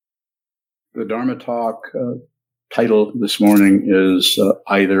The Dharma talk title this morning is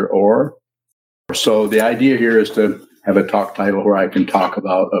Either Or. So the idea here is to have a talk title where I can talk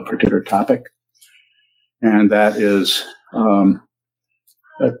about a particular topic. And that is,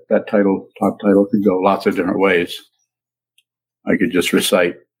 that talk title could go lots of different ways. I could just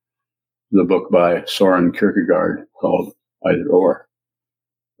recite the book by Soren Kierkegaard called Either Or,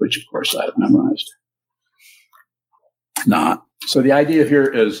 which of course I have memorized. Not. So the idea here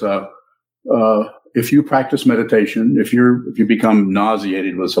is, if you practice meditation, if you become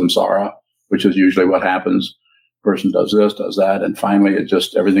nauseated with samsara, which is usually what happens, person does this, does that, and finally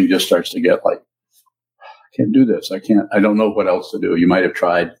everything just starts to get like, I can't do this. I don't know what else to do. You might have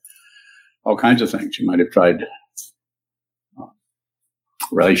tried all kinds of things. You might have tried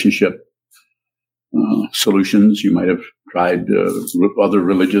relationship solutions. You might have tried other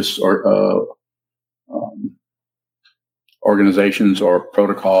religious or organizations or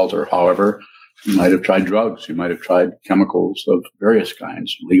protocols or however. You might have tried drugs. You might have tried chemicals of various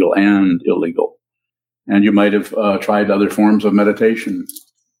kinds, legal and illegal. And you might have tried other forms of meditation.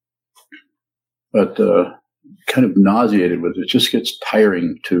 But kind of nauseated with it. It just gets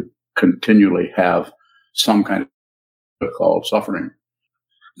tiring to continually have some kind of called suffering.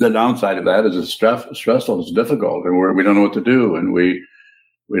 The downside of that is it's stressful, it's difficult, and we don't know what to do, and we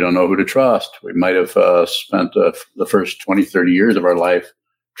don't know who to trust. We might have spent the first 20, 30 years of our life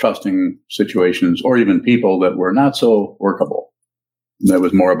trusting situations or even people that were not so workable. That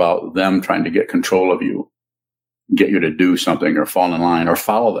was more about them trying to get control of you, get you to do something or fall in line or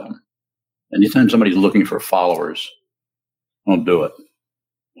follow them. Anytime somebody's looking for followers, don't do it.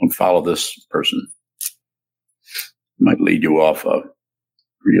 Don't follow this person. It might lead you off a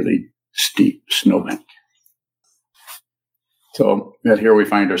really steep snowbank. So here we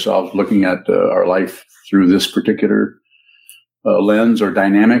find ourselves looking at our life through this particular lens or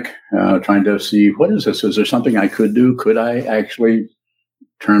dynamic, trying to see, what is this? Is there something I could do? Could I actually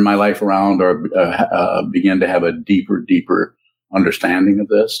turn my life around or begin to have a deeper understanding of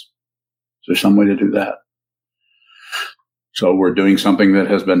this? Is there some way to do that? So we're doing something that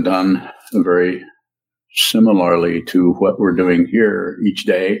has been done very similarly to what we're doing here each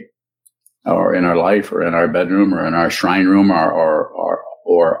day, or in our life, or in our bedroom, or in our shrine room, or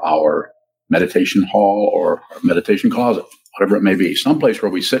our meditation hall, or our meditation closet, whatever it may be. Someplace where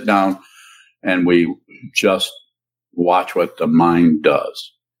we sit down and we just watch what the mind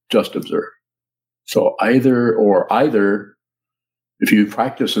does. Just observe. So either, if you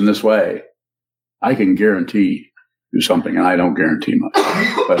practice in this way, I can guarantee you something, and I don't guarantee much.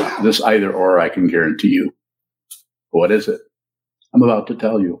 But this either or I can guarantee you. What is it? I'm about to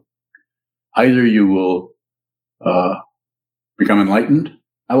tell you. Either you will become enlightened.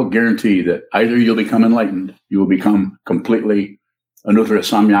 I will guarantee that either you'll become enlightened, you will become completely anuttara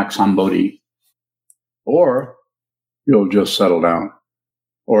samyak sambodhi, or you'll just settle down.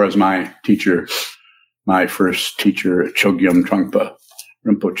 Or as my first teacher, Chogyam Trungpa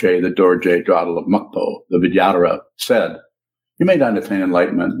Rinpoche, the Dorje Dwaddle of Mukpo, the Vidyadhara, said, you may not attain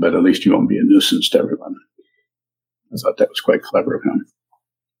enlightenment, but at least you won't be a nuisance to everyone. I thought that was quite clever of him.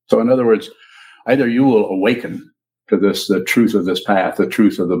 So in other words, either you will awaken to the truth of this path, the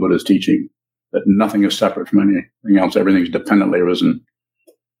truth of the Buddha's teaching, that nothing is separate from anything else, everything's dependently arisen,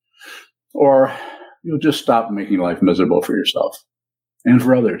 or you'll just stop making life miserable for yourself and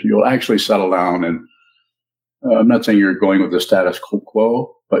for others. You'll actually settle down, and I'm not saying you're going with the status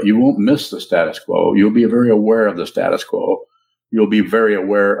quo, but you won't miss the status quo. You'll be very aware of the status quo. You'll be very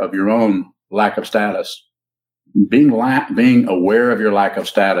aware of your own lack of status. Being aware of your lack of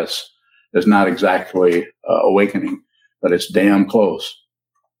status is not exactly awakening, but it's damn close.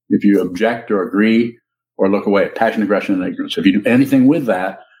 If you object or agree or look away, passion, aggression, and ignorance, if you do anything with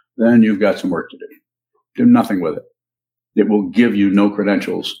that, then you've got some work to do. Do nothing with it. It will give you no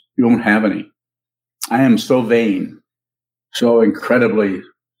credentials. You won't have any. I am so vain, so incredibly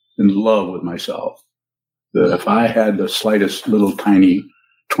in love with myself, that if I had the slightest little tiny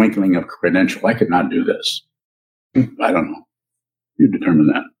twinkling of credential, I could not do this. I don't know. You determine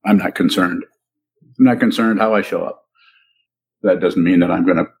that. I'm not concerned. I'm not concerned how I show up. That doesn't mean that I'm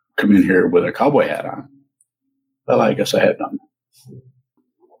going to come in here with a cowboy hat on. Well, I guess I had none.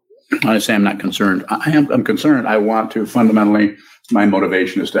 I say I'm not concerned. I'm concerned. I want to fundamentally, my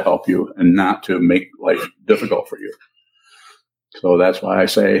motivation is to help you and not to make life difficult for you. So that's why I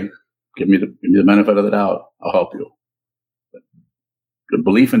say, give me the benefit of the doubt. I'll help you. But the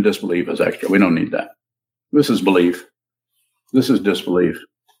belief and disbelief is extra. We don't need that. This is belief. This is disbelief.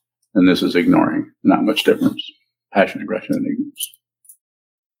 And this is ignoring. Not much difference. Passion, aggression, and ignorance.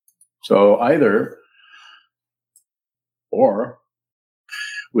 So either or,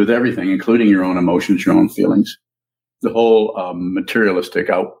 with everything, including your own emotions, your own feelings. The whole materialistic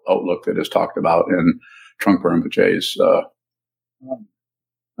outlook that is talked about in Trungpa Rinpoche's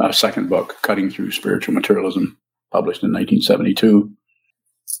second book, Cutting Through Spiritual Materialism, published in 1972.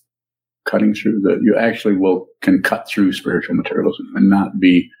 Cutting through you actually can cut through spiritual materialism and not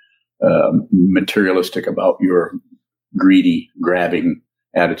be materialistic about your greedy, grabbing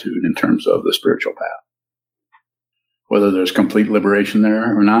attitude in terms of the spiritual path. Whether there's complete liberation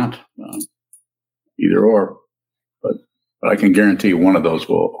there or not, either or, but I can guarantee one of those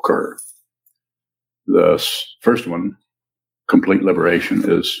will occur. The first one, complete liberation,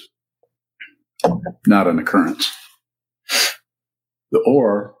 is not an occurrence. The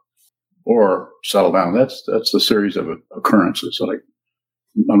or settle down, that's the series of occurrences. Like,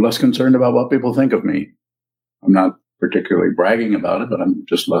 I'm less concerned about what people think of me. I'm not particularly bragging about it, but I'm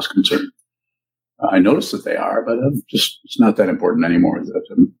just less concerned. I notice that they are, but it's not that important anymore to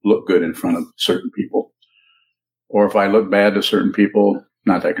look good in front of certain people. Or if I look bad to certain people,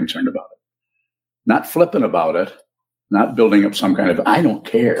 not that concerned about it. Not flippant about it, not building up some kind of, I don't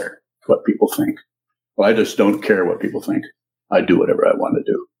care what people think. Well, I just don't care what people think. I do whatever I want to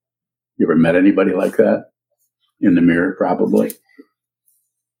do. You ever met anybody like that? In the mirror, probably.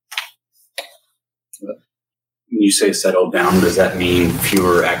 When you say settle down, does that mean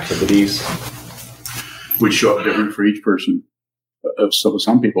fewer activities? Would show up different for each person. So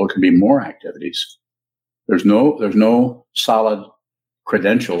some people, it can be more activities. There's no solid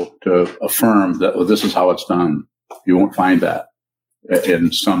credential to affirm that, well, this is how it's done. You won't find that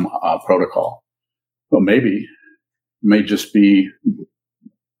in some protocol. Well, maybe it may just be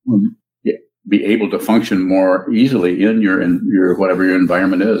able to function more easily in your whatever your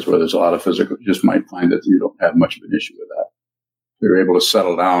environment is, where there's a lot of physical. You just might find that you don't have much of an issue with that. You're able to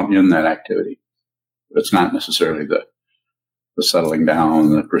settle down in that activity. But it's not necessarily the settling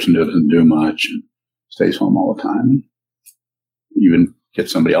down. The person doesn't do much and stays home all the time. Even get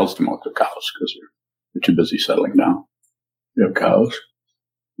somebody else to milk the cows because they're too busy settling down. You have cows?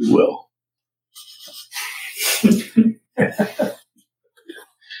 You will.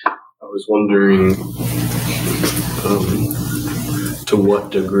 I was wondering, to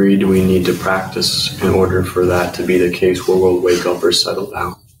what degree do we need to practice in order for that to be the case where we'll wake up or settle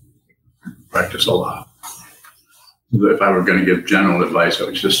down? Practice a lot. If I were going to give general advice, I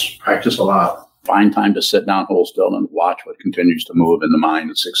would just practice a lot. Find time to sit down, hold still, and watch what continues to move in the mind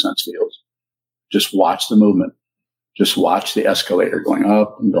and sixth sense fields. Just watch the movement. Just watch the escalator going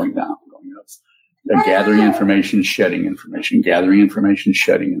up and going down, going up. And gathering information, shedding information, gathering information,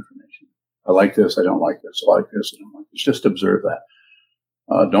 shedding information. I like this, I don't like this, I like this, I don't like this. Just observe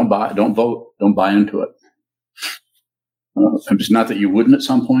that. Don't vote, don't buy into it. It's not that you wouldn't at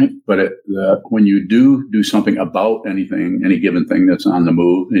some point, but when you do something about anything, any given thing that's on the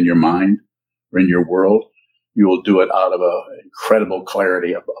move in your mind or in your world, you will do it out of an incredible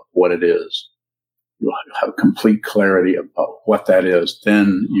clarity about what it is. You'll have complete clarity about what that is.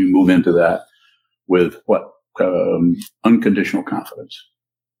 Then you move into that with unconditional confidence.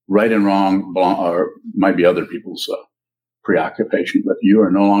 Right and wrong might be other people's preoccupation, but you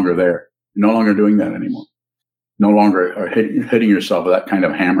are no longer there. You're no longer doing that anymore. No longer are hitting yourself with that kind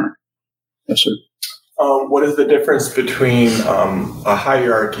of hammer. Yes, sir. What is the difference between a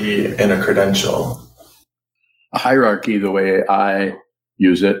hierarchy and a credential? A hierarchy, the way I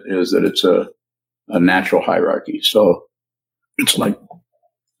use it, is that it's a natural hierarchy. So it's like,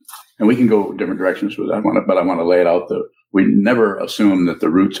 and we can go different directions with that, but I want to lay it out. We never assume that the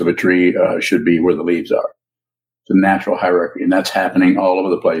roots of a tree should be where the leaves are. It's a natural hierarchy, and that's happening all over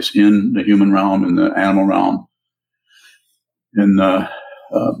the place in the human realm, in the animal realm. And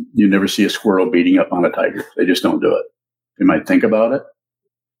you never see a squirrel beating up on a tiger. They just don't do it. They might think about it.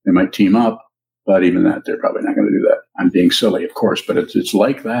 They might team up, but even that, they're probably not going to do that. I'm being silly, of course, but it's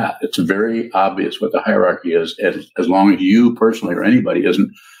like that. It's very obvious what the hierarchy is, as long as you personally or anybody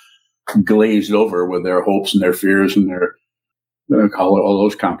isn't glazed over with their hopes and their fears and their all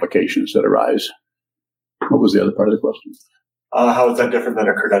those complications that arise. What was the other part of the question? How is that different than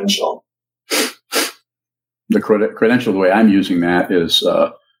a credential? The credential, the way I'm using that is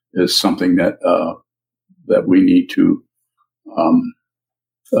something that we need to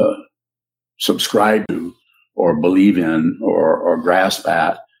subscribe to or believe in or grasp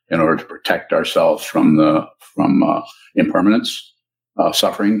at in order to protect ourselves from impermanence,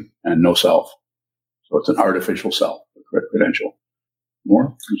 suffering, and no self. So it's an artificial self, a credential.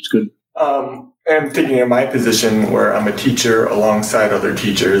 More? It's good. I'm thinking in my position where I'm a teacher alongside other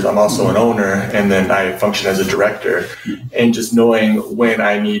teachers. I'm also an owner, and then I function as a director. And just knowing when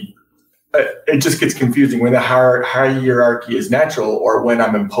I need it just gets confusing when the hierarchy is natural or when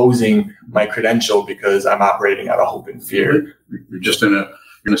I'm imposing my credential because I'm operating out of hope and fear. You're just in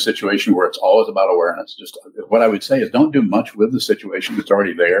a situation where it's always about awareness. Just what I would say is don't do much with the situation that's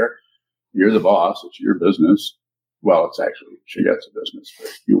already there. You're the boss. It's your business. Well, it's actually Shigetsu's business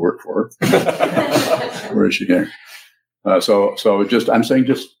that you work for. Where is she here? So I'm saying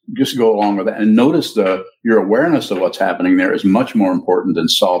just go along with that and notice your awareness of what's happening there is much more important than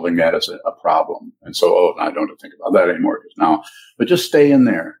solving that as a problem. And so, I don't have to think about that anymore but just stay in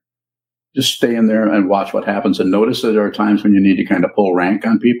there. Just stay in there and watch what happens and notice that there are times when you need to kind of pull rank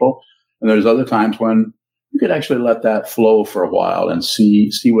on people. And there's other times when you could actually let that flow for a while and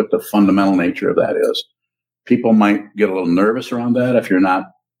see what the fundamental nature of that is. People might get a little nervous around that if you're not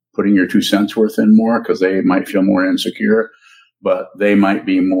putting your 2 cents worth in more because they might feel more insecure, but they might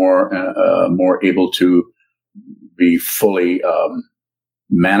be more able to be fully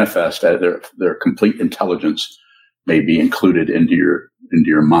manifest at their complete intelligence may be included into your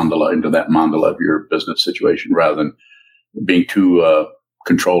mandala, into that mandala of your business situation rather than being too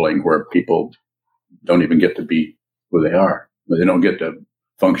controlling where people don't even get to be who they are. They don't get to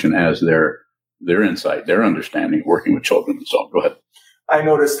function as their insight, their understanding, working with children and so on. Go ahead. I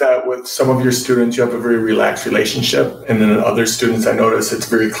noticed that with some of your students, you have a very relaxed relationship. And then other students, I notice it's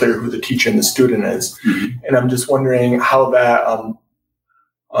very clear who the teacher and the student is. Mm-hmm. And I'm just wondering how that,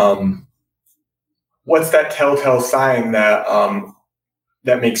 what's that telltale sign that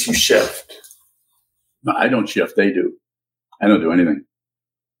that makes you shift? No, I don't shift. They do. I don't do anything.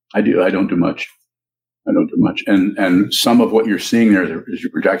 I don't do much. And some of what you're seeing there is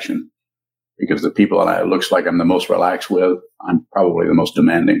your projection. Because the people that it looks like I'm the most relaxed with, I'm probably the most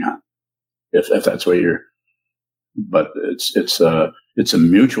demanding on. If that's what but it's a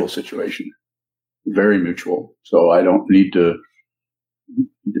mutual situation, very mutual. So I don't need to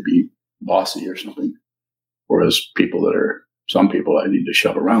be bossy or something. Whereas some people I need to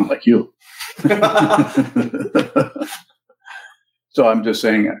shove around like you. So I'm just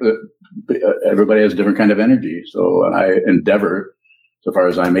saying that everybody has a different kind of energy. So I endeavor, so far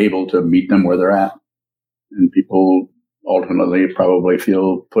as I'm able, to meet them where they're at. And people ultimately probably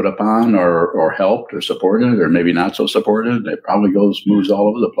feel put upon or helped or supported or maybe not so supported. It probably moves all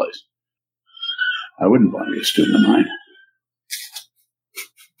over the place. I wouldn't want to be a student of mine.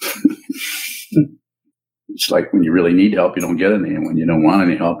 It's like when you really need help, you don't get any. And when you don't want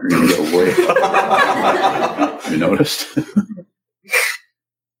any help, you're going to go away. You noticed?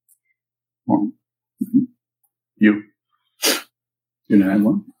 Well, you didn't have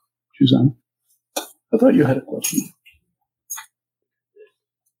one? Suzanne? I thought you had a question.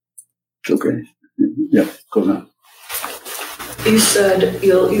 It's okay. Yeah, goes on. You said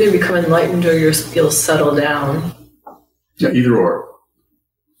you'll either become enlightened or you'll settle down. Yeah, either or.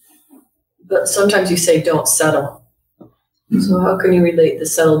 But sometimes you say don't settle. Mm-hmm. So how can you relate the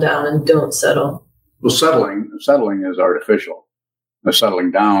settle down and don't settle? Well, settling is artificial. The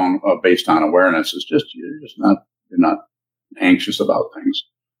settling down based on awareness is you're not anxious about things.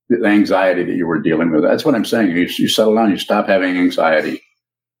 The anxiety that you were dealing with. That's what I'm saying. You settle down, you stop having anxiety.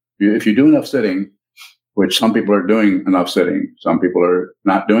 If you do enough sitting, which some people are doing enough sitting, some people are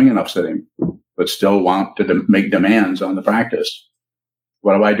not doing enough sitting, but still want to make demands on the practice.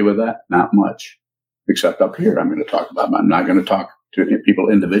 What do I do with that? Not much, except up here. I'm going to talk about it. I'm not going to talk to people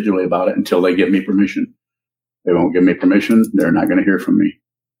individually about it until they give me permission. They won't give me permission. They're not going to hear from me.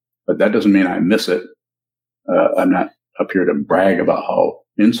 But that doesn't mean I miss it. I'm not up here to brag about how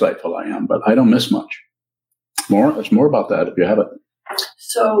insightful I am, but I don't miss much. It's more about that if you have it.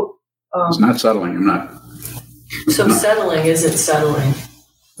 So it's not settling. I'm not. So settling isn't settling.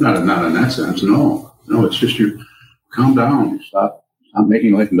 Not in that sense. No. It's just you calm down. You stop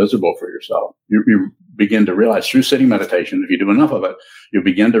making life miserable for yourself. You begin to realize through sitting meditation, if you do enough of it, you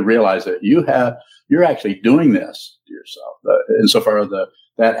begin to realize that you're actually doing this to yourself. Insofar as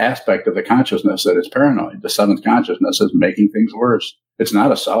that aspect of the consciousness that is paranoid, the seventh consciousness, is making things worse. It's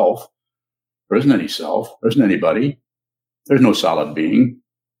not a self. There isn't any self. There isn't anybody. There's no solid being.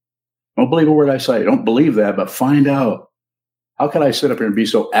 Don't believe a word I say. Don't believe that, but find out. How can I sit up here and be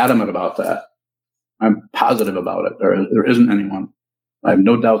so adamant about that? I'm positive about it. There isn't anyone. I have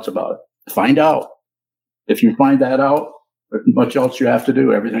no doubts about it. Find out. If you find that out, there's much else you have to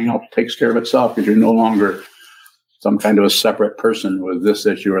do. Everything else takes care of itself because you're no longer some kind of a separate person with this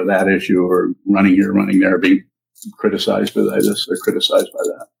issue or that issue or running here, running there, being criticized by this or criticized by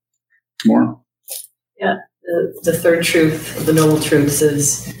that. More? Yeah. The third truth, the noble truths,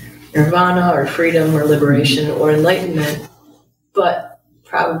 is nirvana or freedom or liberation or enlightenment, but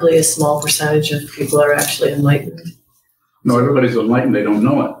probably a small percentage of people are actually enlightened. No, everybody's enlightened. They don't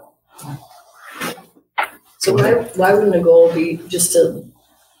know it. So why wouldn't a goal be just to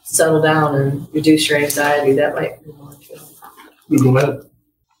settle down and reduce your anxiety? That might be more true. Go ahead.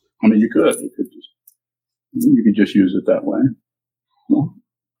 I mean, you could just use it that way. Well,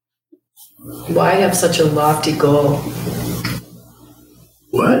 Why have such a lofty goal?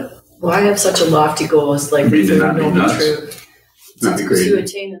 what? Why have such a lofty goal as like You mean to the not be noble nuts? truth? Not be To crazy.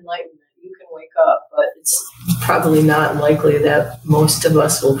 attain enlightenment, you can wake up, but it's probably not likely that most of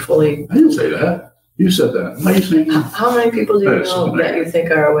us will fully. I didn't say that. You said that. Why are you saying that? How many people do you That is know something that you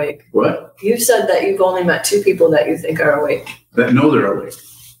think are awake? What? You said that you've only met 2 people that you think are awake. That know they're awake.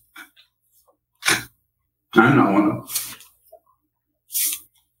 I'm not one of them.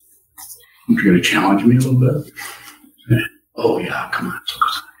 You're going to challenge me a little bit? Oh, yeah, come on.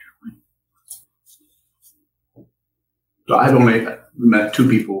 So I've only met 2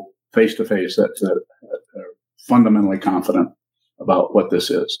 people face to face that are fundamentally confident about what this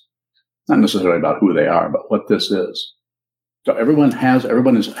is. Not necessarily about who they are, but what this is. So everyone has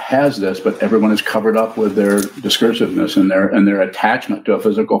this, but everyone is covered up with their discursiveness and their attachment to a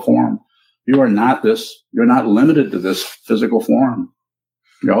physical form. You are not this. You're not limited to this physical form.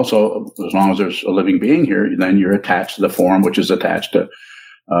 You're also, as long as there's a living being here, then you're attached to the form, which is attached to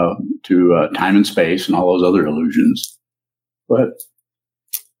time and space and all those other illusions. Go ahead.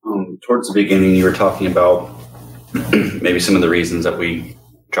 Towards the beginning, you were talking about maybe some of the reasons that we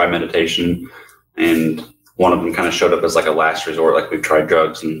try meditation, and one of them kind of showed up as like a last resort, like we've tried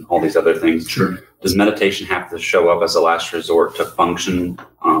drugs and all these other things. Sure. Does meditation have to show up as a last resort to function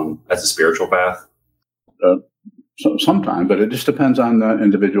as a spiritual path? Sometime, but it just depends on the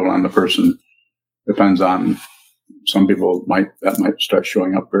individual, on the person. Depends on some people that might start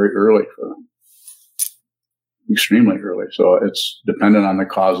showing up very early for them, extremely early. So it's dependent on the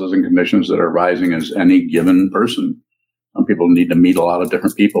causes and conditions that are arising as any given person. Some people need to meet a lot of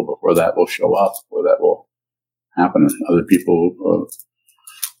different people before that will show up, before that will happen. Other people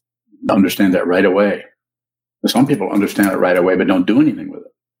understand that right away. Some people understand it right away, but don't do anything with it.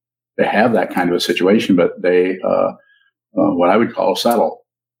 They have that kind of a situation, but they, what I would call settle.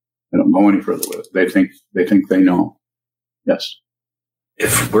 They don't go any further with it. They think they know. Yes.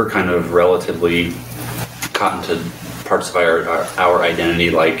 If we're kind of relatively caught into parts of our identity,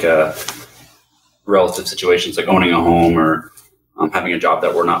 like relative situations like owning a home or having a job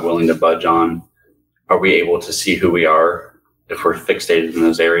that we're not willing to budge on, are we able to see who we are if we're fixated in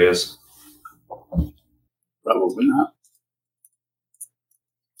those areas? Probably not.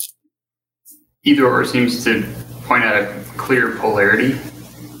 Either or seems to point at a clear polarity,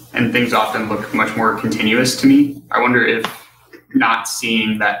 and things often look much more continuous to me. I wonder if not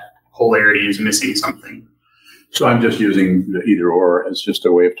seeing that polarity is missing something. So I'm just using the either or as just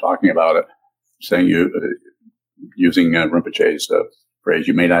a way of talking about it, saying using Rinpoche's phrase,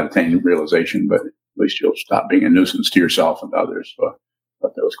 you may not attain realization, but at least you'll stop being a nuisance to yourself and to others. So I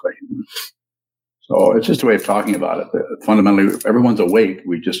thought that was quite human. So it's just a way of talking about it. Fundamentally, if everyone's awake,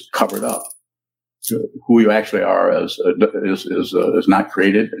 we just cover it up. Who you actually are is not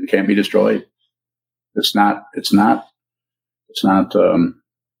created and can't be destroyed. It's not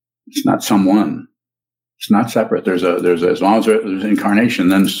someone. It's not separate. There's as long as there's incarnation,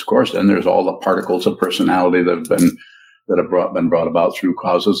 then of course, then there's all the particles of personality that have been brought about through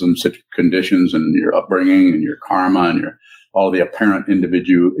causes and such conditions and your upbringing and your karma and all the apparent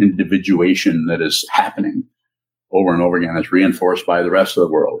individuation that is happening over and over again. It's reinforced by the rest of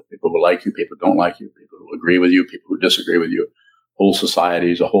the world. People who like you, people who don't like you, people who agree with you, people who disagree with you. Whole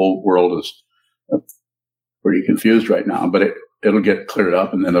societies, the whole world is pretty confused right now, but it'll get cleared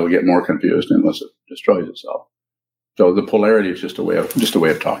up and then it'll get more confused unless it destroys itself. So the polarity is just a way of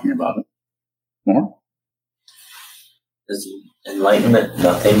talking about it. More? Is enlightenment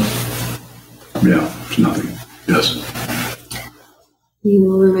nothing? Yeah, it's nothing. Yes. You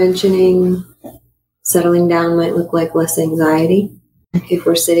were mentioning settling down might look like less anxiety. If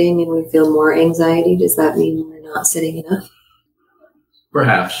we're sitting and we feel more anxiety, does that mean we're not sitting enough?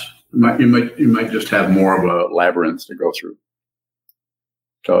 Perhaps. You might just have more of a labyrinth to go through.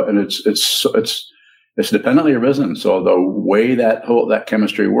 So, and it's dependently arisen. So the way that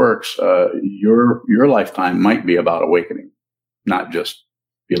chemistry works, your lifetime might be about awakening, not just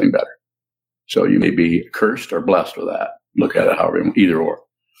feeling better. So you may be cursed or blessed with that. Look at it however, either or.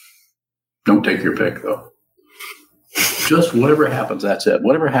 Don't take your pick though. Just whatever happens, that's it.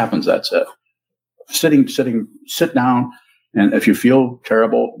 Whatever happens, that's it. Sit down. And if you feel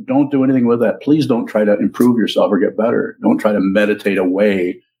terrible, don't do anything with that. Please don't try to improve yourself or get better. Don't try to meditate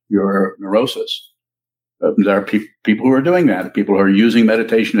away your neurosis. There are people who are doing that, people who are using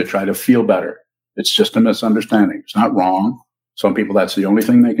meditation to try to feel better. It's just a misunderstanding. It's not wrong. Some people, that's the only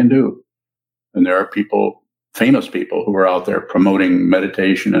thing they can do. And there are people famous people who are out there promoting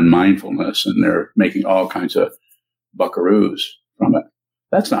meditation and mindfulness, and they're making all kinds of buckaroos from it.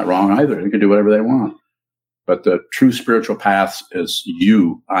 That's not wrong either. They can do whatever they want. But the true spiritual path is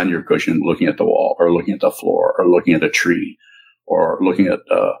you on your cushion looking at the wall or looking at the floor or looking at a tree or looking at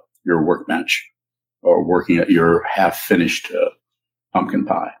your workbench or working at your half-finished pumpkin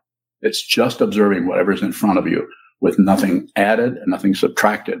pie. It's just observing whatever's in front of you with nothing added and nothing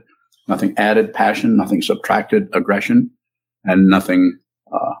subtracted. Nothing added passion, nothing subtracted aggression, and nothing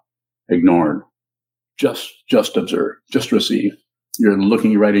ignored. Just observe, just receive. You're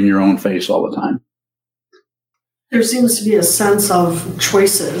looking right in your own face all the time. There seems to be a sense of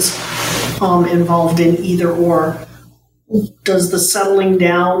choices involved in either or. Does the settling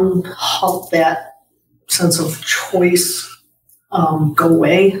down help that sense of choice go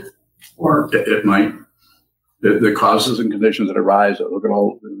away? Or it might. The causes and conditions that arise, look at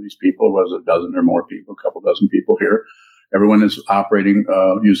all these people, was a dozen or more people, a couple dozen people here. Everyone is operating,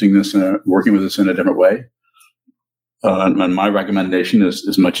 using this, working with this in a different way. And my recommendation is,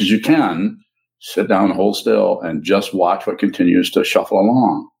 as much as you can, sit down, hold still, and just watch what continues to shuffle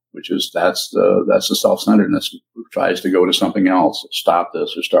along, which is, that's the self-centeredness who tries to go to something else, stop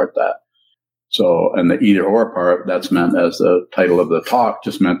this or start that. So, and the either or part, that's meant as the title of the talk,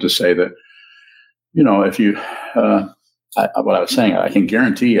 just meant to say that, if you, what I was saying, I can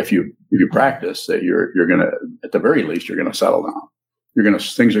guarantee if you practice that you're going to, at the very least, you're going to settle down.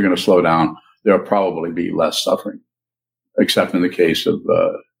 Things are going to slow down. There'll probably be less suffering, except in the case of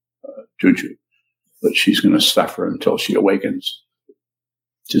Juju, but she's going to suffer until she awakens.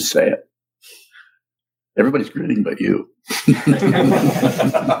 Just say it. Everybody's grinning but you.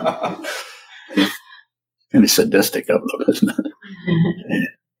 Kind of sadistic of them, isn't it?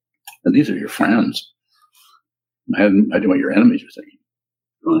 And these are your friends. Imagine what your enemies are thinking.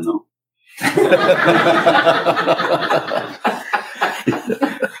 You want to know?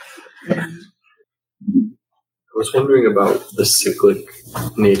 I was wondering about the cyclic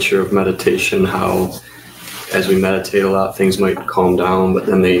nature of meditation, how as we meditate a lot, things might calm down, but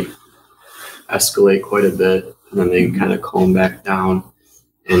then they escalate quite a bit, and then they kind of calm back down.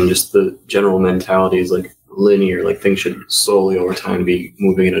 And just the general mentality is like linear, like things should slowly over time be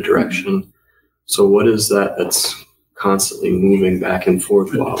moving in a direction. So what is that that's constantly moving back and forth?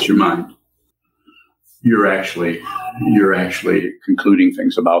 It's your mind. You're actually concluding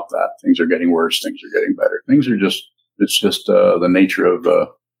things about that. Things are getting worse. Things are getting better. It's just the nature of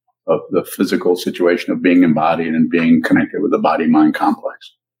the physical situation of being embodied and being connected with the body-mind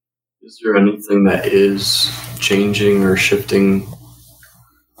complex. Is there anything that is changing or shifting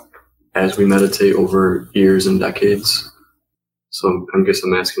as we meditate over years and decades? So I guess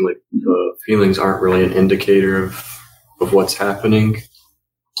I'm asking, like, the feelings aren't really an indicator of what's happening.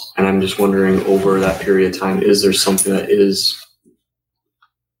 And I'm just wondering, over that period of time, is there something that is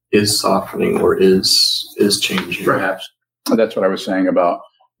softening or is changing? Perhaps. That's what I was saying about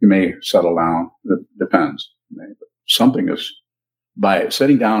you may settle down. It depends. Something is, by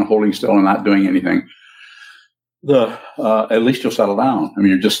sitting down, holding still, and not doing anything, at least you'll settle down. I mean,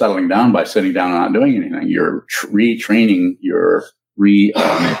 you're just settling down by sitting down and not doing anything. You're retraining, you're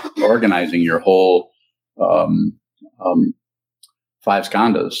reorganizing your whole five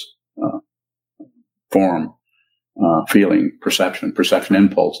skandhas, form, feeling, perception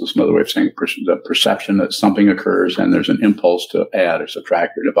impulse is another way of saying the perception that something occurs and there's an impulse to add or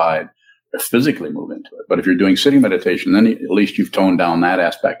subtract or divide or physically move into it. But if you're doing sitting meditation, then at least you've toned down that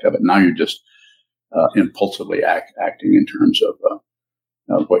aspect of it. Now you're just impulsively acting in terms of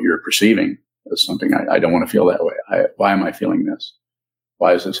what you're perceiving as something. I don't want to feel that way. Why am I feeling this?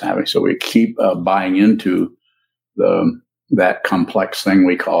 Why is this happening? So we keep buying into that complex thing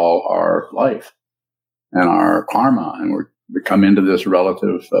we call our life and our karma, and we come into this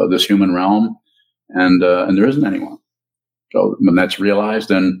relative, this human realm, and there isn't anyone. So when that's realized,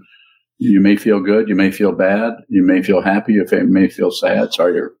 then you may feel good, you may feel bad, you may feel happy, you may feel sad.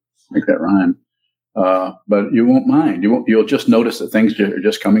 Sorry to make that rhyme. But you won't mind. You'll just notice that things are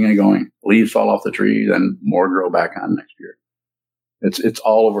just coming and going. Leaves fall off the tree, then more grow back on next year. It's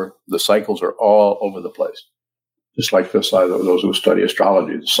all over. The cycles are all over the place. Just like this side, those who study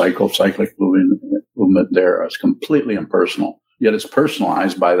astrology, the cyclic movement there is completely impersonal. Yet it's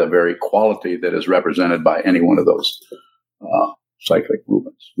personalized by the very quality that is represented by any one of those cyclic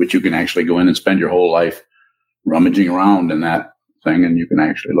movements, which you can actually go in and spend your whole life rummaging around in that thing, and you can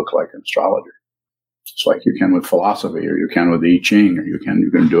actually look like an astrologer. It's like you can with philosophy, or you can with the I Ching, or you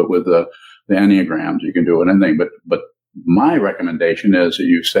can do it with the Enneagrams. You can do it with anything. But my recommendation is that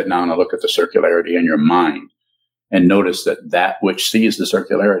you sit down and look at the circularity in your mind and notice that which sees the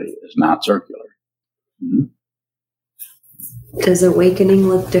circularity is not circular. Mm-hmm. Does awakening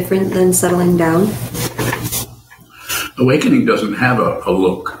look different than settling down? Awakening doesn't have a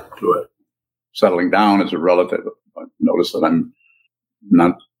look to it. Settling down is a relative. I notice that I'm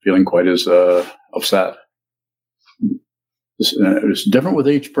not feeling quite as upset. It's different with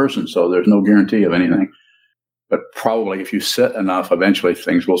each person, so there's no guarantee of anything. But probably if you sit enough, eventually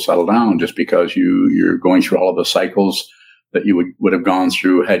things will settle down, just because you're going through all of the cycles that you would have gone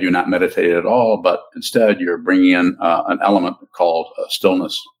through had you not meditated at all. But instead, you're bringing in an element called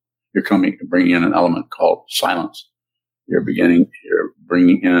stillness. You're bringing in an element called silence. You're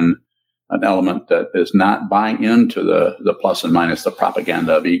bringing in an element that is not buying into the plus and minus, the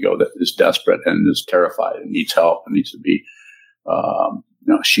propaganda of ego that is desperate and is terrified and needs help and needs to be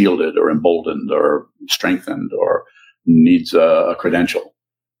shielded or emboldened or strengthened, or needs a credential,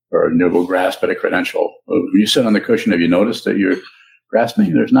 or will grasp at a credential. When you sit on the cushion, have you noticed that you're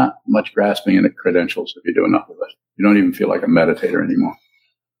grasping? There's not much grasping in the credentials if you do enough of it. You don't even feel like a meditator anymore.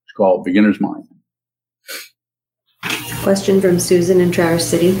 It's called beginner's mind. Question from Susan in Traverse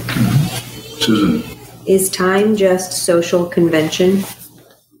City. Susan. Is time just social convention?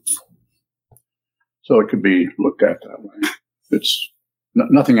 So it could be looked at that way. It's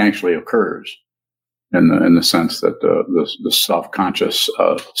nothing actually occurs in the sense that the self-conscious,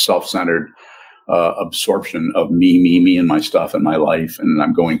 self-centered absorption of me and my stuff and my life, and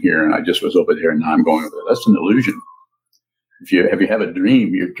I'm going here and I just was over there and now I'm going over there. That's an illusion. If you have a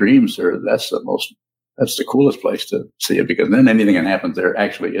dream, your dreams that's the coolest place to see it, because then anything that happens there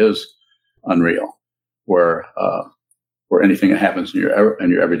actually is unreal. Where anything that happens in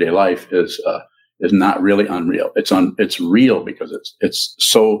your everyday life is not really unreal. It's real because it's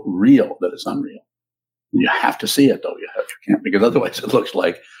so real that it's unreal. You have to see it though. You can't, because otherwise it looks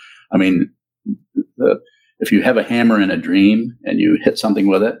like, if you have a hammer in a dream and you hit something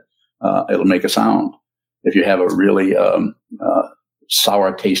with it, it'll make a sound. If you have a really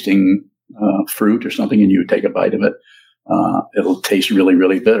sour tasting fruit or something and you take a bite of it, it'll taste really,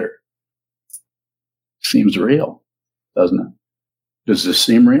 really bitter. Seems real, doesn't it? Does this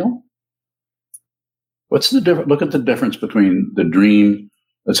seem real? What's the difference? Look at the difference between the dream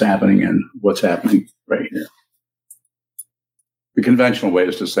that's happening and what's happening right here. The conventional way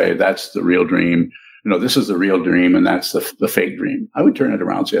is to say that's the real dream. This is the real dream and that's the fake dream. I would turn it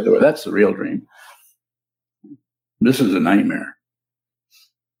around and say the other way. That's the real dream. This is a nightmare.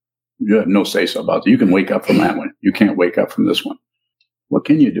 You have no say-so about it. You can wake up from that one. You can't wake up from this one. What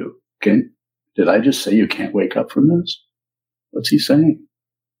can you do? Did I just say you can't wake up from this? What's he saying?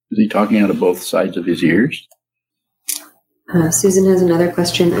 Is he talking out of both sides of his ears? Susan has another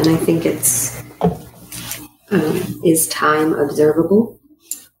question, and I think it's, is time observable?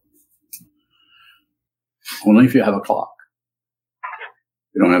 Only if you have a clock.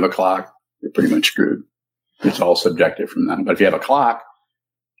 If you don't have a clock, you're pretty much screwed. It's all subjective from that. But if you have a clock,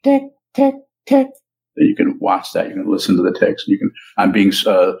 tick, tick, tick, then you can watch that. You can listen to the ticks. I'm being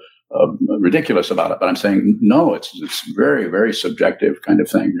ridiculous about it, but I'm saying no. It's very, very subjective kind of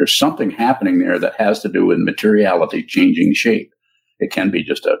thing. There's something happening there that has to do with materiality changing shape. It can be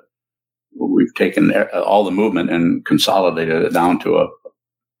just we've taken all the movement and consolidated it down to a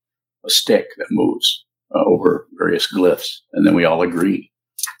stick that moves over various glyphs, and then we all agree.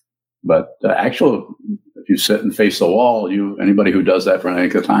 But if you sit and face the wall, anybody who does that for any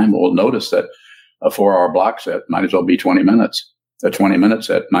length of time will notice that a 4-hour block set might as well be 20 minutes. A 20-minute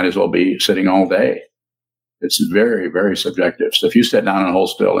set might as well be sitting all day. It's very, very subjective. So if you sit down and hold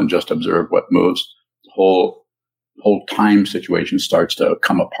still and just observe what moves, the whole time situation starts to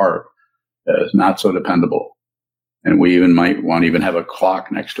come apart. It's not so dependable. And we might want to have a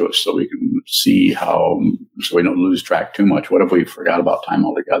clock next to us so we can see so we don't lose track too much. What if we forgot about time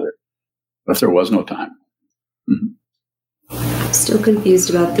altogether? What if there was no time? Mm-hmm. Still confused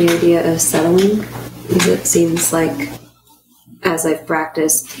about the idea of settling, because it seems like, as I've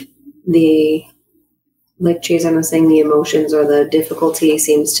practiced, like Chazon was saying, the emotions or the difficulty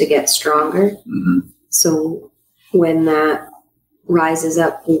seems to get stronger. Mm-hmm. So when that rises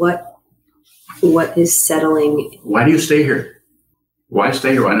up, what is settling? Why do you stay here? Why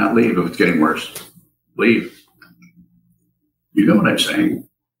stay here? Why not leave if it's getting worse? Leave. You know what I'm saying?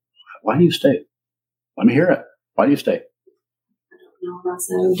 Why do you stay? Let me hear it. Why do you stay? I don't know what else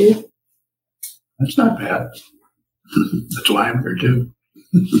I would do. That's not bad. That's why I'm here too.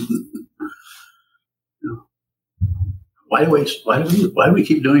 Why do we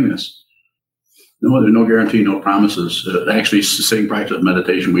keep doing this? No, there's no guarantee, no promises. Actually, sitting practice of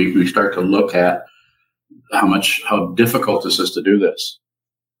meditation, we start to look at how difficult this is to do this.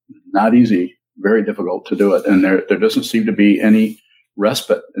 Not easy, very difficult to do it, and there doesn't seem to be any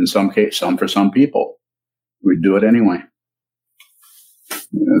respite in some case. For some people, we do it anyway.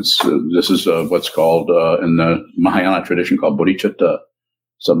 This is what's called in the Mahayana tradition called bodhicitta.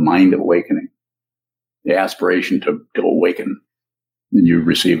 It's a mind awakening, the aspiration to awaken. And you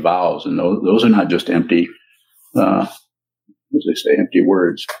receive vows, and those are not just empty, as they say, empty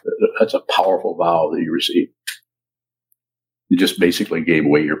words. That's a powerful vow that you receive. You just basically gave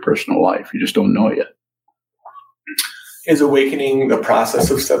away your personal life. You just don't know it yet. Is awakening the process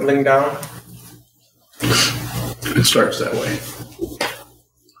of settling down? It starts that way.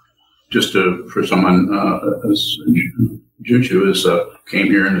 Just for someone, as Juju came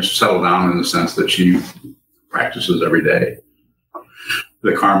here and has settled down in the sense that she practices every day.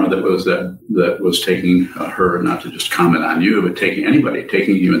 The karma that was taking her, not to just comment on you, but taking anybody,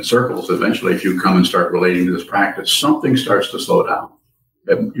 taking you in circles. Eventually, if you come and start relating to this practice, something starts to slow down.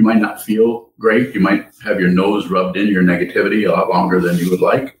 You might not feel great. You might have your nose rubbed in your negativity a lot longer than you would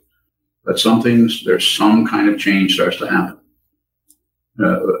like. But there's some kind of change starts to happen.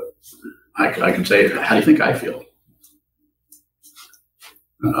 I can say, how do you think I feel?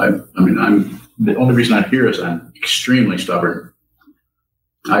 I'm the only reason I'm here is I'm extremely stubborn.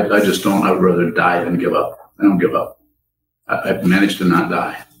 I just don't. I would rather die than give up. I don't give up. I've managed to not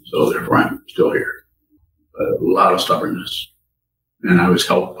die, so therefore I'm still here. A lot of stubbornness, and I was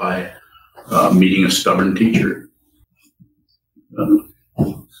helped by meeting a stubborn teacher,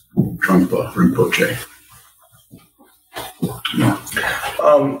 Trungpa Rinpoche. Yeah.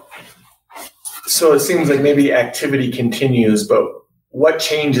 So it seems like maybe activity continues, but what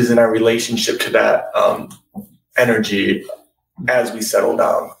changes in our relationship to that energy as we settle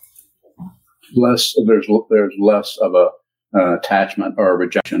down? There's less of an attachment or a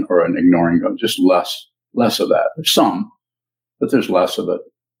rejection or an ignoring of, just less of that. There's some, but there's less of it.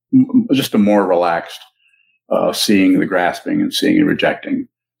 Just a more relaxed seeing the grasping and seeing the rejecting,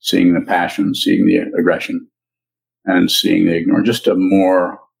 seeing the passion, seeing the aggression, and seeing the ignorance. Just a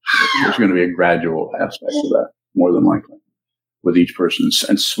more, there's going to be a gradual aspect of that, more than likely, with each person.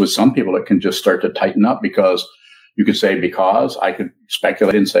 And with some people, it can just start to tighten up because you could say, because I could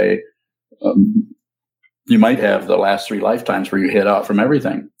speculate and say, you might have the last 3 lifetimes where you hid out from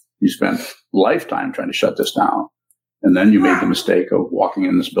everything. You spent lifetime trying to shut this down. And then you made the mistake of walking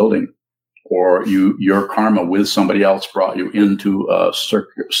in this building, or your karma with somebody else brought you into a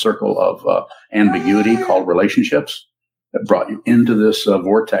circle of ambiguity called relationships that brought you into this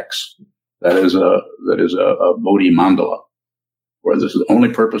vortex that is a Bodhi mandala, where this is the only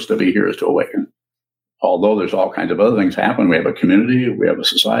purpose to be here is to awaken. Although there's all kinds of other things happen. We have a community, we have a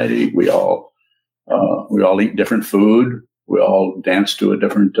society, we all eat different food, we all dance to a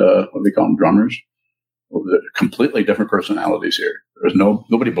different, what do they call them, drummers? Completely different personalities here.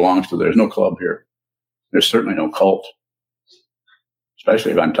 Nobody belongs to, there's no club here. There's certainly no cult.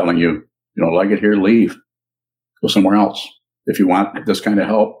 Especially if I'm telling you, you don't like it here, leave. Go somewhere else. If you want this kind of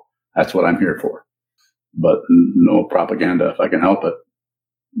help, that's what I'm here for. But no propaganda if I can help it.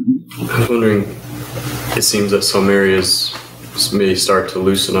 I was wondering, it seems that some areas may start to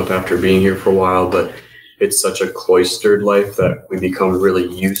loosen up after being here for a while, but it's such a cloistered life that we become really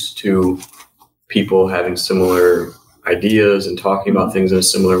used to people having similar ideas and talking about things in a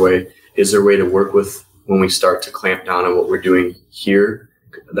similar way. Is there a way to work with when we start to clamp down on what we're doing here?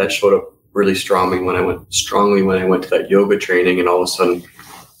 That showed up really strongly when I went to that yoga training, and all of a sudden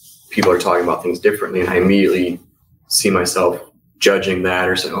people are talking about things differently, and I immediately see myself judging that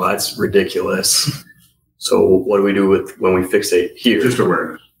or saying, oh, that's ridiculous. So what do we do when we fixate here? Just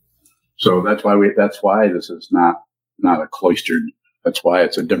awareness. So that's why this is not a cloistered, that's why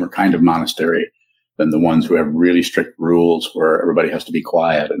it's a different kind of monastery than the ones who have really strict rules where everybody has to be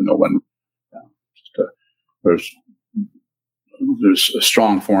quiet and no one, there's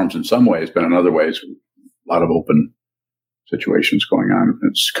strong forms in some ways, but in other ways, a lot of open situations going on.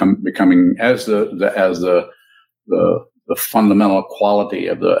 It's becoming as the fundamental quality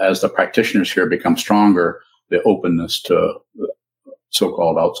of as the practitioners here become stronger, the openness to the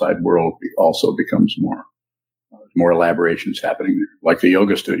so-called outside world also becomes more elaborations happening there, like the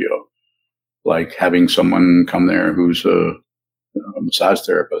yoga studio, like having someone come there who's a massage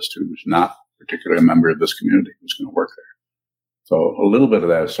therapist who's not particularly a member of this community who's going to work there. So a little bit of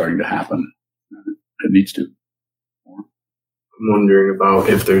that is starting to happen. It needs to. I'm wondering about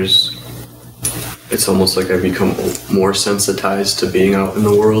if it's almost like I've become more sensitized to being out in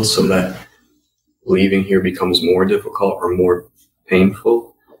the world so that leaving here becomes more difficult or more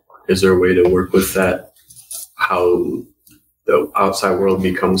painful. Is there a way to work with that? How the outside world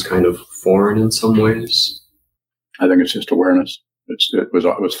becomes kind of foreign in some ways? I think it's just awareness. It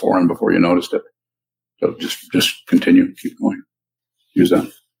was foreign before you noticed it. So just continue, keep going. Use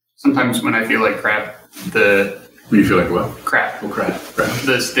that. Sometimes when I feel like crap, the When you feel like what? Crap. Oh, crap.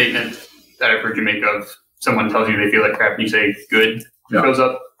 The statement that I've heard you make of someone tells you they feel like crap and you say good Yeah. shows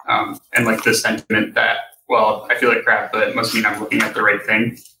up. And like the sentiment that, well, I feel like crap, but it must mean I'm looking at the right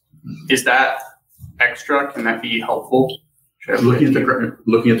thing. Is that extra? Can that be helpful? Looking at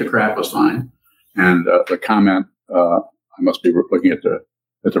the crap was fine, and the comment, "I must be looking at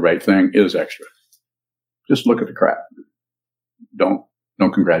the right thing," is extra. Just look at the crap. Don't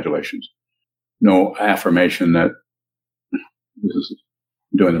congratulations. No affirmation that this is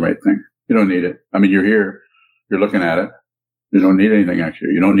doing the right thing. You don't need it. I mean, you're here, you're looking at it. You don't need anything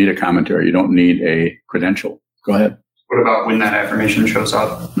extra. You don't need a commentary. You don't need a credential. Go ahead. What about when that affirmation shows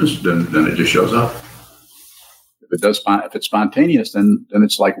up? Then it just shows up. If it's spontaneous, then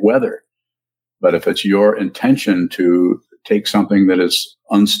it's like weather. But if it's your intention to take something that is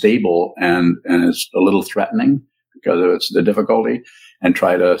unstable and is a little threatening because of the difficulty, and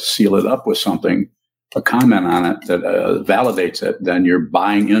try to seal it up with something, a comment on it that validates it, then you're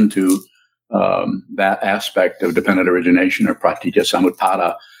buying into that aspect of dependent origination or pratitya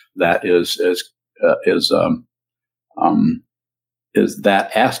samutpada that is that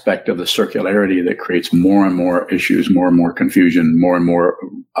aspect of the circularity that creates more and more issues, more and more confusion, more and more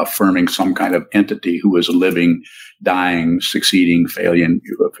affirming some kind of entity who is living, dying, succeeding,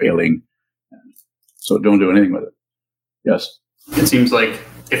 failing. So don't do anything with it. Yes. It seems like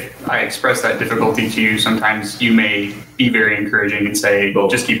if I express that difficulty to you, sometimes you may be very encouraging and say,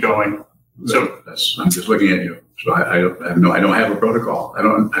 just keep going. So I'm just looking at you. So I don't have a protocol. I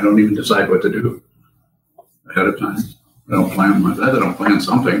don't even decide what to do ahead of time. I don't plan my that. I don't plan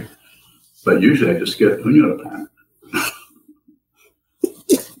something, but usually I just get to plan.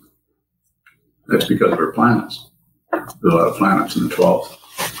 That's because we're planets. There's a lot of planets in the 12th.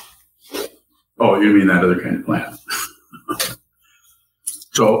 Oh, you mean that other kind of planet?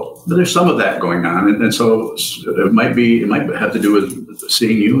 So but there's some of that going on, and so it might have to do with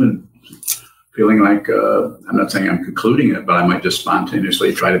seeing you and feeling like I'm not saying I'm concluding it, but I might just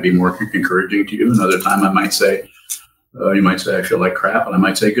spontaneously try to be more encouraging to you. Another time I might say, you might say I feel like crap, and I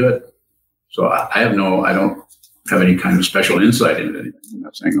might say good. So I don't have any kind of special insight into anything. I'm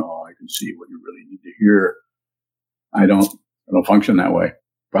not saying, I can see what you really need to hear. I don't function that way.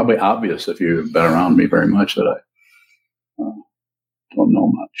 Probably obvious if you've been around me very much that I don't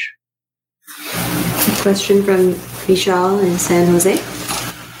know much. A question from Vishal in San Jose.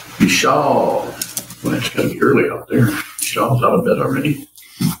 Vishal. Well, it's going to be early out there. Vishal's out of bed already.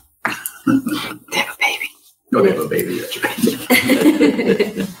 They have a baby. No, they have a baby. That's right.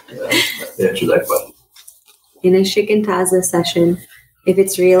 Answer that question. In a Shikantaza session, if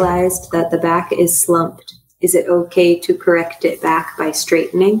it's realized that the back is slumped, is it okay to correct it back by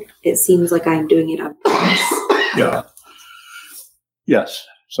straightening? It seems like I'm doing it on purpose. Yeah. Yes.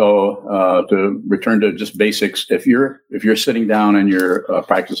 So to return to just basics, if you're sitting down and you're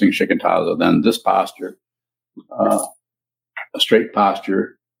practicing Shikantaza, then this posture, a straight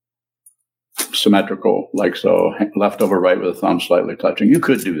posture, symmetrical, like so, left over right with the thumb slightly touching. You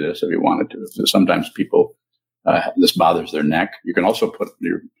could do this if you wanted to. Sometimes people, this bothers their neck. You can also put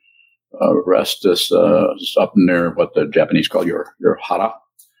your rest this up near what the Japanese call your hara.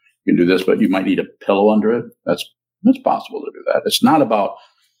 You can do this, but you might need a pillow under it. That's possible to do that. It's not about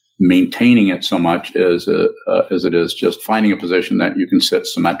maintaining it so much as it is just finding a position that you can sit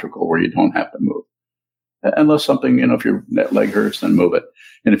symmetrical where you don't have to move. Unless something, if your leg hurts, then move it.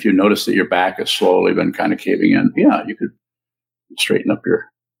 And if you notice that your back has slowly been kind of caving in, you could straighten up your,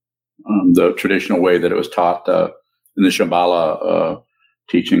 the traditional way that it was taught in the Shambhala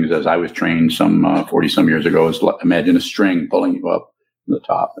teachings as I was trained some 40 some years ago is imagine a string pulling you up from the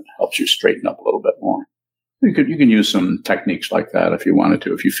top. It helps you straighten up a little bit more. You can use some techniques like that if you wanted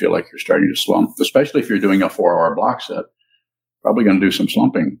to, if you feel like you're starting to slump, especially if you're doing a 4-hour block set. Probably going to do some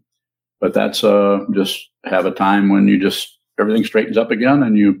slumping. But that's just have a time when you just, everything straightens up again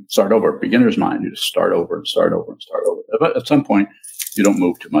and you start over. Beginner's mind, you just start over and start over and start over. But at some point, you don't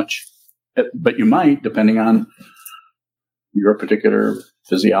move too much. But you might, depending on your particular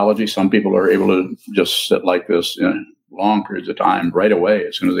physiology. Some people are able to just sit like this in long periods of time right away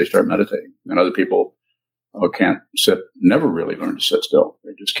as soon as they start meditating. And other people can't sit, never really learn to sit still.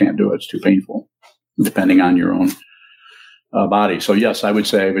 They just can't do it. It's too painful, depending on your own body. So yes, I would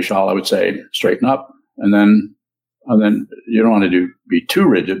say, Vishal, straighten up, and then you don't want to be too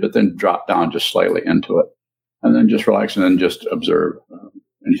rigid, but then drop down just slightly into it, and then just relax, and then just observe.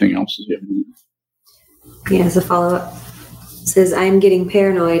 Anything else? Yeah, as a follow-up, says, I'm getting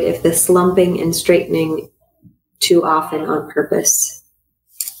paranoid if the slumping and straightening too often on purpose.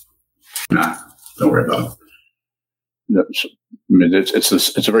 Nah, don't worry about it.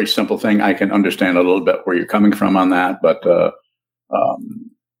 It's a very simple thing. I can understand a little bit where you're coming from on that, but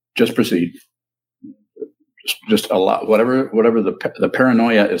just proceed. Just a lot. Whatever the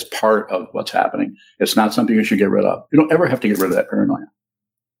paranoia is part of what's happening. It's not something you should get rid of. You don't ever have to get rid of that paranoia.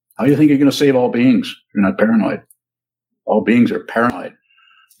 How do you think you're going to save all beings? You're not paranoid. All beings are paranoid.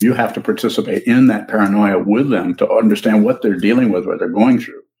 You have to participate in that paranoia with them to understand what they're dealing with, what they're going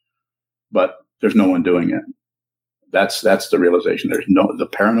through. But there's no one doing it. That's the realization. The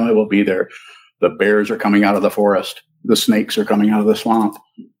paranoia will be there. The bears are coming out of the forest. The snakes are coming out of the swamp.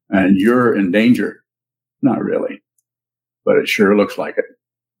 And you're in danger. Not really. But it sure looks like it.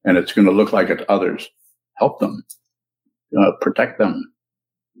 And it's going to look like it to others. Help them. Protect them.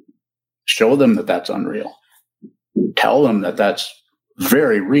 Show them that that's unreal. Tell them that that's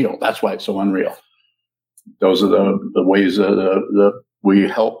very real. That's why it's so unreal. Those are the ways we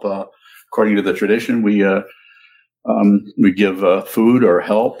help. According to the tradition, we give food or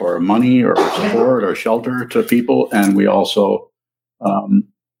help or money or support or shelter to people, and we also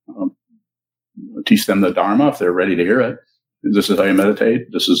teach them the Dharma if they're ready to hear it. This is how you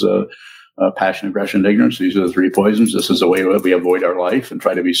meditate. This is passion, aggression, and ignorance. These are the three poisons. This is the way we avoid our life and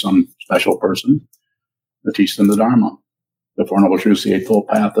try to be some special person. We teach them the Dharma, the Four Noble Truths, the Eightfold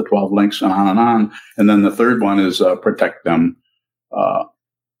Path, the 12 Links, and on and on. And then the third one is protect them,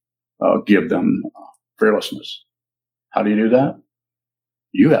 give them fearlessness. How do you do that?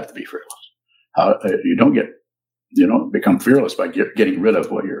 You have to be fearless. You don't become fearless by getting rid of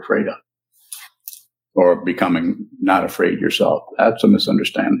what you're afraid of or becoming not afraid yourself. That's a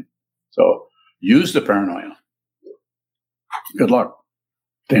misunderstanding. So use the paranoia. Good luck.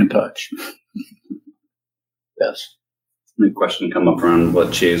 Stay in touch. Yes. A question come up around what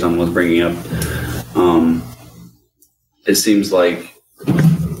Chiazon was bringing up. It seems like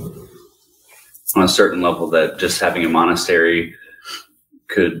on a certain level that just having a monastery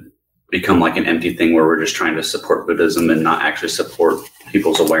could become like an empty thing where we're just trying to support Buddhism and not actually support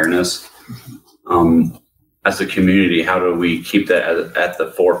people's awareness. As a community, how do we keep that at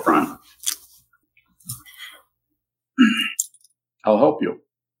the forefront? I'll help you.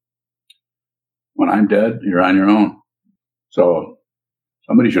 When I'm dead, you're on your own. So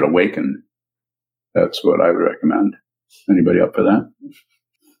somebody should awaken. That's what I would recommend. Anybody up for that?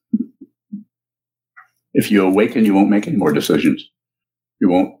 If you awaken, you won't make any more decisions. You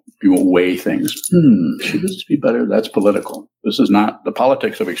won't weigh things. Should this be better? That's political. This is not the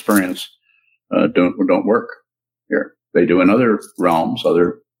politics of experience. Don't work here. They do in other realms,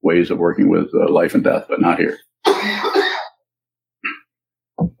 other ways of working with life and death, but not here.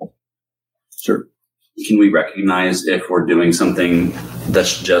 Sure. Can we recognize if we're doing something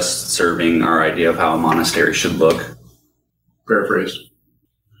that's just serving our idea of how a monastery should look? Paraphrase.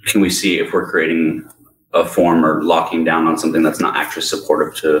 Can we see if we're creating a form or locking down on something that's not actually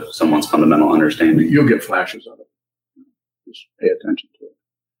supportive to someone's fundamental understanding? You'll get flashes of it. Just pay attention to it.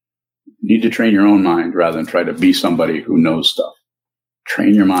 You need to train your own mind rather than try to be somebody who knows stuff.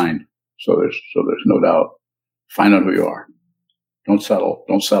 Train your mind so there's no doubt. Find out who you are. Don't settle.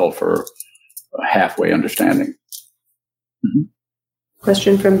 Don't settle for a halfway understanding. Mm-hmm.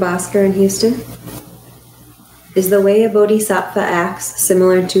 Question from Bhaskar in Houston. Is the way a bodhisattva acts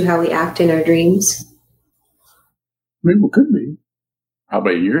similar to how we act in our dreams? I mean, it could be. How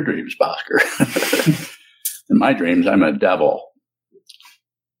about your dreams, Bhaskar? In my dreams, I'm a devil.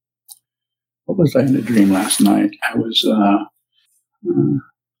 What was I in a dream last night? I was, a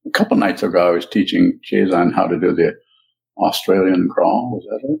couple nights ago, I was teaching Chiazon how to do the Australian crawl. Was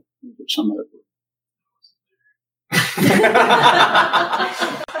that it? Was it some of it?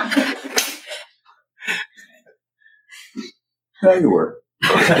 Yeah, you were.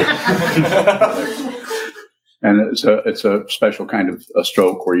 And it's a special kind of a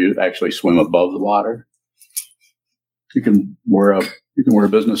stroke where you actually swim above the water. You can wear a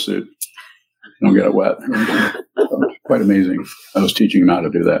business suit. You don't get it wet. So, quite amazing. I was teaching him how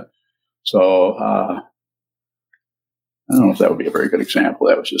to do that. So I don't know if that would be a very good example.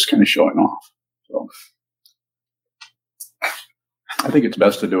 That was just kind of showing off. So I think it's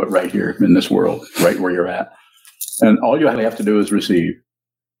best to do it right here in this world, right where you're at. And all you have to do is receive.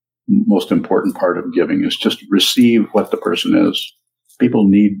 Most important part of giving is just receive what the person is. People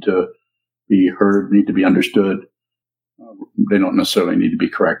need to be heard, need to be understood. They don't necessarily need to be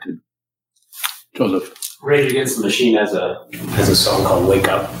corrected. Joseph. Rage Against the Machine has a song called "Wake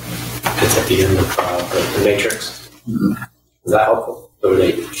Up." It's at the end of the Matrix. Mm-hmm. Is that helpful? Or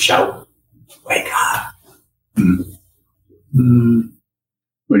they shout, "Wake up"? Mm-hmm. Mm-hmm.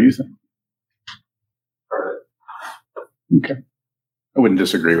 What do you think? Okay. I wouldn't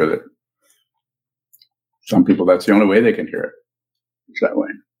disagree with it. Some people, that's the only way they can hear it. It's that way.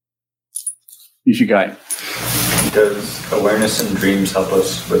 Ishigai. Does awareness in dreams help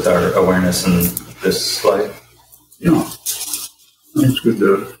us with our awareness in this life? Yeah. It's good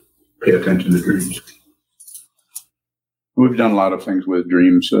to pay attention to dreams. We've done a lot of things with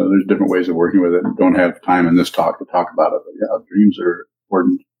dreams. There's different ways of working with it. Don't have time in this talk to talk about it. But yeah, dreams are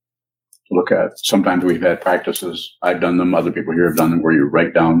important to look at. Sometimes we've had practices. I've done them. Other people here have done them where you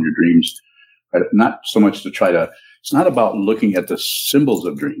write down your dreams. But not so much to try to, it's not about looking at the symbols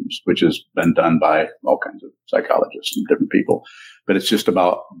of dreams, which has been done by all kinds of psychologists and different people. But it's just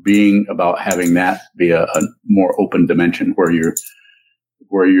about having that be a more open dimension where your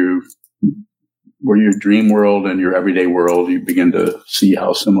dream world and your everyday world, you begin to see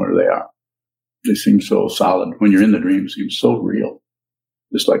how similar they are. They seem so solid. When you're in the dream, it seems so real.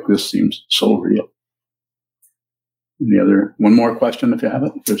 Just like this seems so real. One more question if you have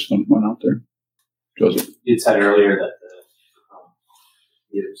it? If there's someone out there. Joseph. You said earlier that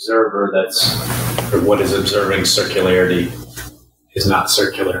the observer or what is observing circularity is not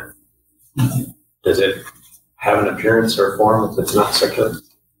circular. Does it have an appearance or a form if it's not circular?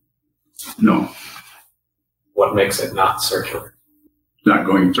 No. What makes it not circular? It's not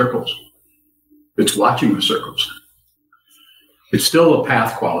going in circles. It's watching the circles. It's still a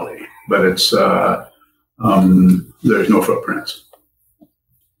path quality, but it's there's no footprints.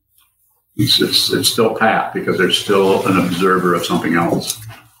 It's still path because there's still an observer of something else.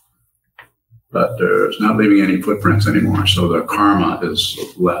 But there's not leaving any footprints anymore. So the karma is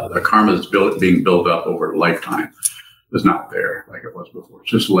being built up over a lifetime. Is not there like it was before.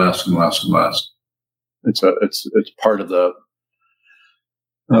 It's just less and less and less. It's part of the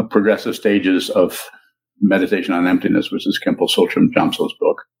progressive stages of meditation on emptiness, which is Khenpo Tsogyam Gyaltso's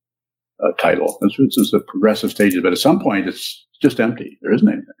book title. It's the progressive stages, but at some point it's just empty. There isn't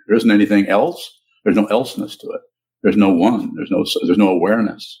anything. There isn't anything else. There's no elseness to it. There's no one. There's no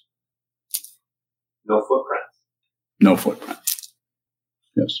awareness. No footprint. No footprint.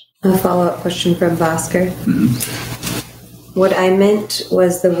 Yes. A follow-up question from Bhaskar. Mm-hmm. What I meant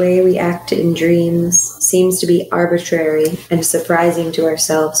was the way we act in dreams seems to be arbitrary and surprising to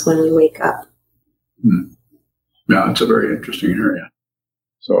ourselves when we wake up. Yeah, it's a very interesting area.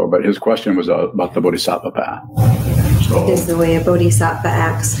 So, but his question was about the Bodhisattva path. So, is the way a Bodhisattva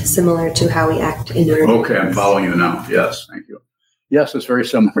acts similar to how we act in dreams? Okay, I'm following you now. Yes, thank you. Yes, it's very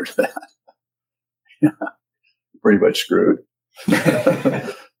similar to that. Yeah, pretty much screwed.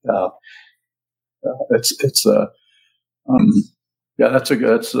 That's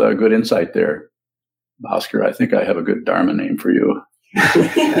a good insight there, Bhaskar. I think I have a good Dharma name for you.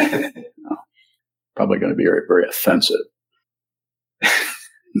 Probably going to be very, very offensive.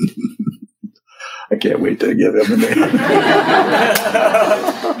 I can't wait to give him a name.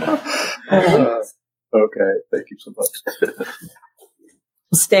 Okay, thank you so much.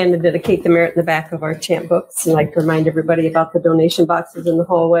 We'll stand and dedicate the merit in the back of our chant books. And I'd like to remind everybody about the donation boxes in the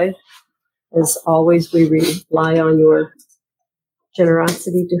hallway. As always, we rely on your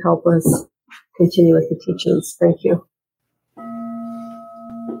generosity to help us continue with the teachings. Thank you.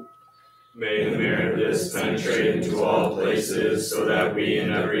 May the merit of this penetrate into all places so that we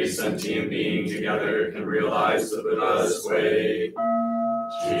and every sentient being together can realize the Buddha's way.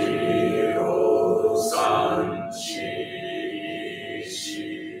 Jiro san shi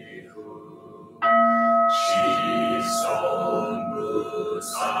shi hu shi son bu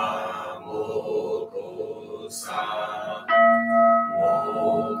sa mo ko sa mo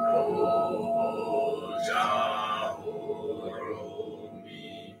ko ja ho ro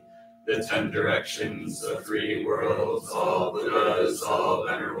mi. The 10 directions, the 3 worlds, all Buddhas, all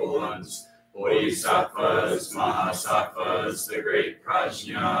venerable ones, Bodhisattvas, Mahasattvas, the great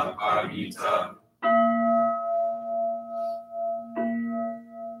Prajna Paramita.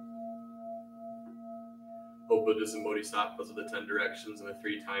 O Buddhas and Bodhisattvas of the 10 directions and the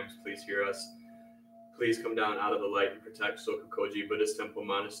 3 times, please hear us. Please come down out of the light and protect Sokokoji Buddhist Temple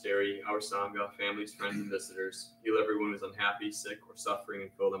Monastery, our Sangha, families, friends, and visitors. Heal everyone who is unhappy, sick, or suffering,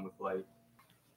 and fill them with light.